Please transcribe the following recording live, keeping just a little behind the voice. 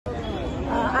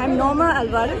I'm Norma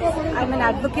Alvares. I'm an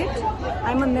advocate.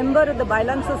 I'm a member of the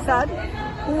Bailan Society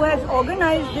who has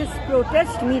organized this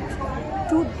protest meet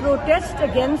to protest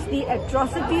against the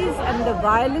atrocities and the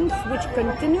violence which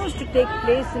continues to take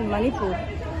place in Manipur,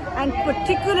 and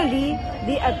particularly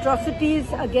the atrocities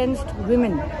against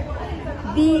women.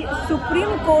 The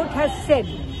Supreme Court has said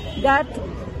that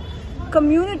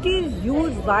communities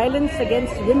use violence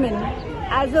against women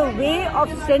as a way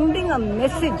of sending a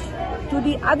message to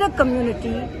the other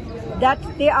community that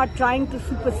they are trying to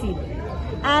supersede.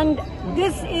 And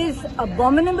this is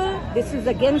abominable, this is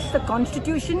against the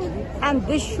Constitution, and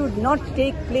this should not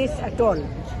take place at all.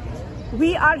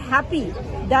 We are happy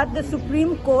that the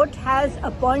Supreme Court has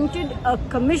appointed a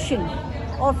commission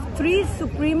of 3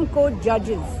 Supreme Court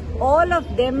judges, all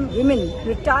of them women,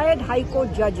 retired High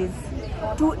Court judges,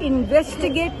 to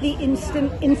investigate the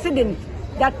incident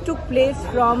that took place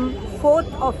from 4th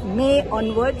of May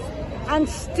onwards and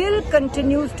still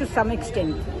continues to some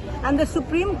extent. And the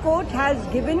Supreme Court has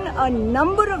given a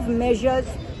number of measures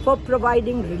for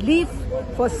providing relief,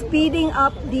 for speeding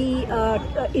up the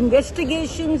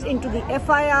investigations into the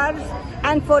FIRs,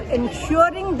 and for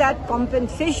ensuring that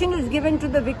compensation is given to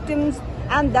the victims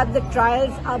and that the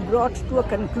trials are brought to a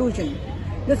conclusion.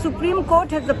 The Supreme Court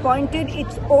has appointed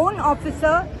its own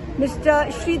officer,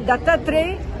 Mr. Shri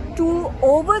Dattatreya, to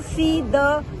oversee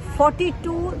the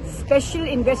 42 special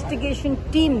investigation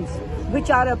teams which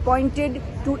are appointed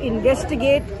to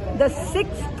investigate the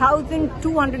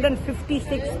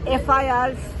 6,256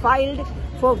 FIRs filed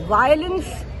for violence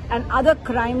and other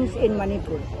crimes in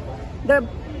Manipur. The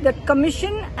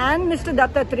Commission and Mr.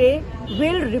 Dattatreya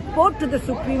will report to the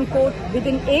Supreme Court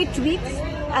within 8 weeks,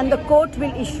 and the court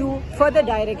will issue further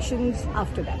directions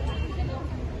after that.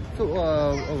 So,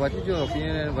 what is your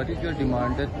opinion and what is your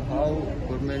demand that how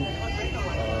government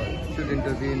should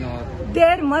intervene? Or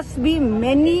there must be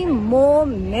many more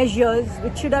measures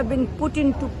which should have been put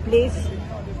into place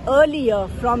earlier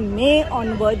from May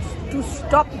onwards to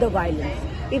stop the violence.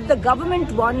 If the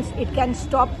government wants, it can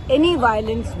stop any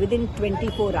violence within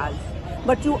 24 hours.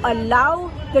 But to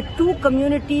allow the 2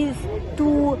 communities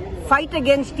to fight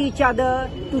against each other,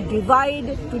 to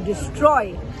divide, to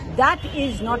destroy, that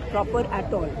is not proper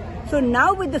at all. So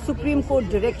now with the Supreme Court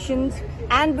directions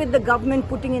and with the government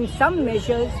putting in some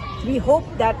measures, we hope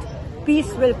that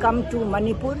peace will come to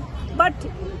Manipur. But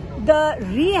the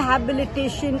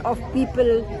rehabilitation of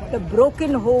people, the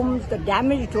broken homes, the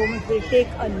damaged homes will take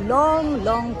a long,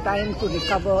 long time to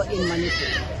recover in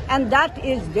Manipur. And that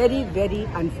is very, very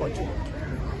unfortunate.